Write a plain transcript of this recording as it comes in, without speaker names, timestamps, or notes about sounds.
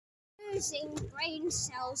losing brain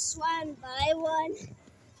cells one by one.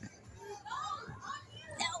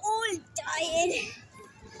 They're all dying.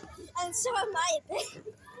 And so am I a bit.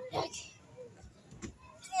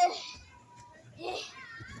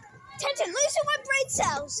 Attention, losing my brain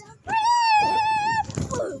cells.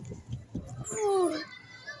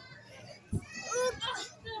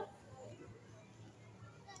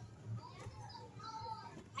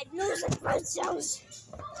 I'm losing brain cells.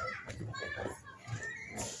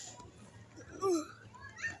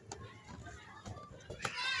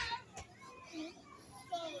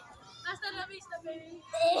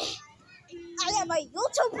 I am a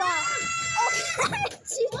YouTuber.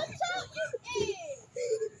 Okay.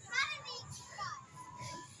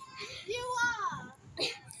 You are.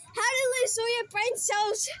 How to lose all your brain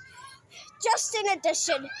cells? Just in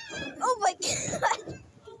addition. Oh my god.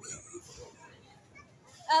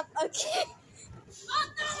 Okay.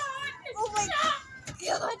 Oh my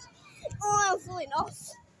god. Oh, I'm falling off.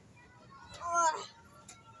 Oh.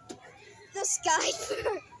 This guy.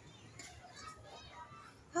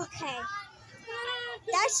 Okay.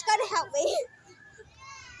 That's gonna help me.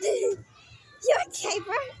 You okay,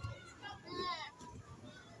 bro?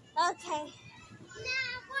 Okay.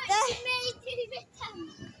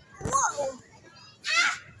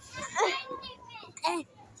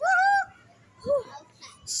 Whoa!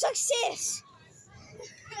 Success!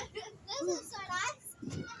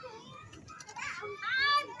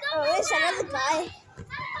 Oh, there's another guy.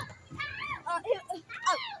 Oh, there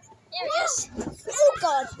he is. Oh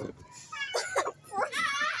god!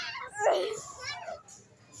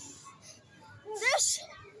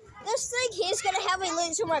 This thing here is gonna help me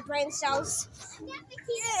lose all my brain cells.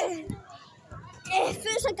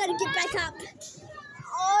 First I gotta get back up.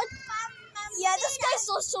 Oh, yeah, this guy's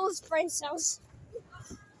lost all his brain cells.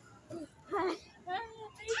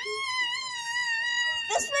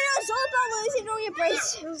 This video is all about losing all your brain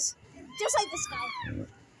cells, just like this guy.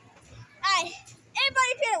 Alright,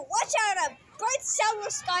 everybody better watch out! A brain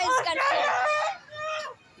cellless guy is gonna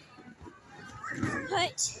fall.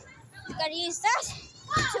 But you gotta use that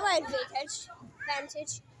to my advantage.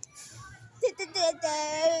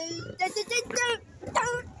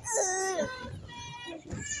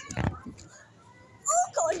 Oh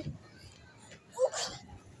god! Oh god!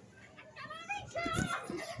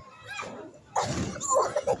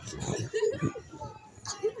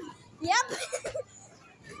 Yep.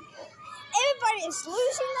 Everybody is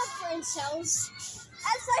losing their brain cells,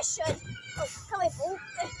 as I should. Oh, come here, ball.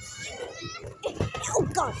 Oh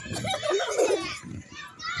god.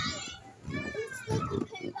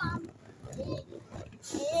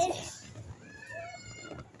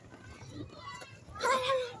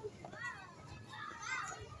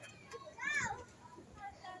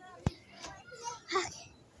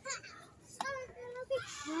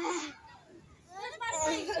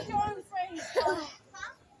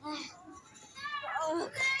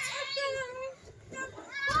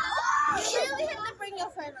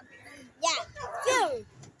 Yeah,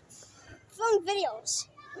 film videos.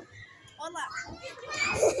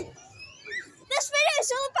 This video is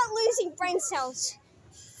all about losing brain cells.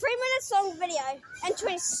 3 minutes long video and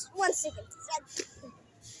 21 seconds.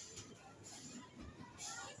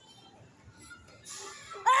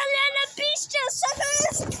 Banana beast,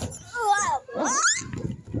 suckers!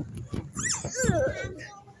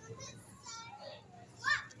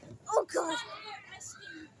 Oh god.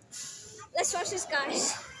 Let's watch this,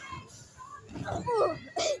 guys. Ooh,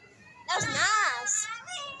 that was nice.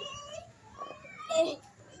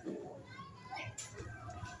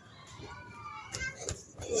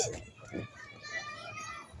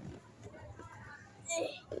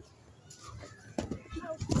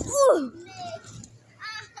 Ooh.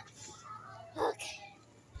 Okay.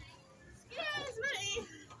 Excuse me.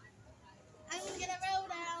 I'm gonna roll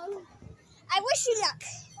down. I wish you luck.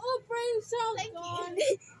 Oh, brain cells gone.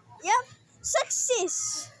 Yep.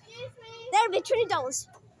 Success. Excuse me. That'll be $20.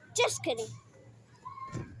 Just kidding.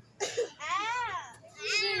 Ow.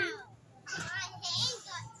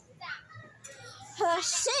 Ow.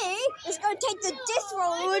 She is going to take the death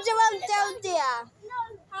road around down there. No,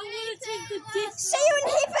 I'm gonna take the death. See you in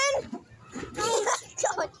heaven.